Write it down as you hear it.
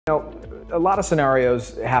You know, a lot of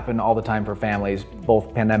scenarios happen all the time for families,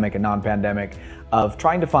 both pandemic and non-pandemic, of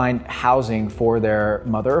trying to find housing for their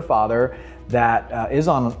mother or father that is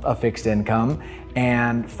on a fixed income,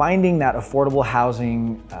 and finding that affordable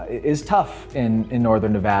housing is tough in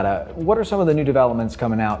Northern Nevada. What are some of the new developments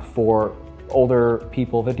coming out for older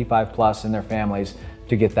people, 55 plus, and their families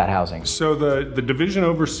to get that housing? So the division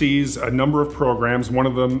oversees a number of programs. One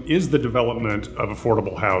of them is the development of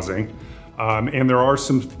affordable housing. And there are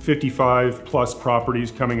some 55 plus properties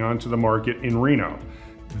coming onto the market in Reno.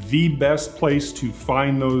 The best place to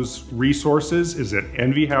find those resources is at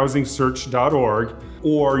envyhousingsearch.org,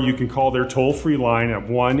 or you can call their toll-free line at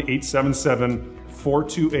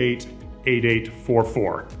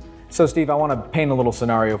 1-877-428-8844. So Steve, I want to paint a little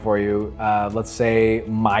scenario for you. Let's say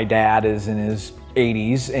my dad is in his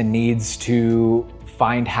 80s and needs to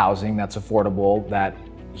find housing that's affordable, that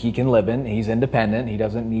he can live in. He's independent. He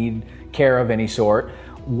doesn't need care of any sort.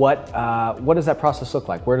 What does that process look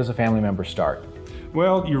like? Where does a family member start?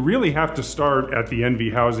 Well, you really have to start at the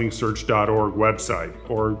envyhousingsearch.org website,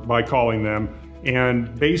 or by calling them.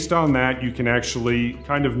 And based on that, you can actually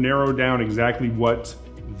kind of narrow down exactly what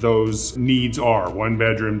those needs are. 1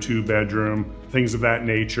 bedroom, 2 bedroom, things of that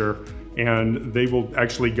nature. And they will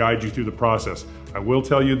actually guide you through the process. I will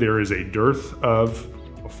tell you, there is a dearth of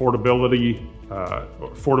affordable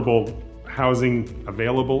housing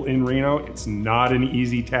available in Reno. It's not an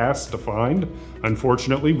easy task to find.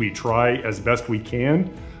 Unfortunately, we try as best we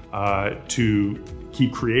can to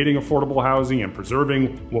keep creating affordable housing and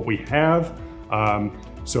preserving what we have.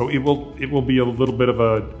 So it will be a little bit of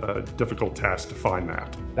a difficult task to find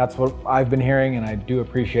that. That's what I've been hearing, and I do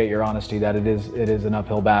appreciate your honesty that it is an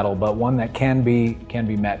uphill battle, but one that can be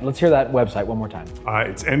met. Let's hear that website one more time.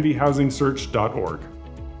 It's envyhousingsearch.org.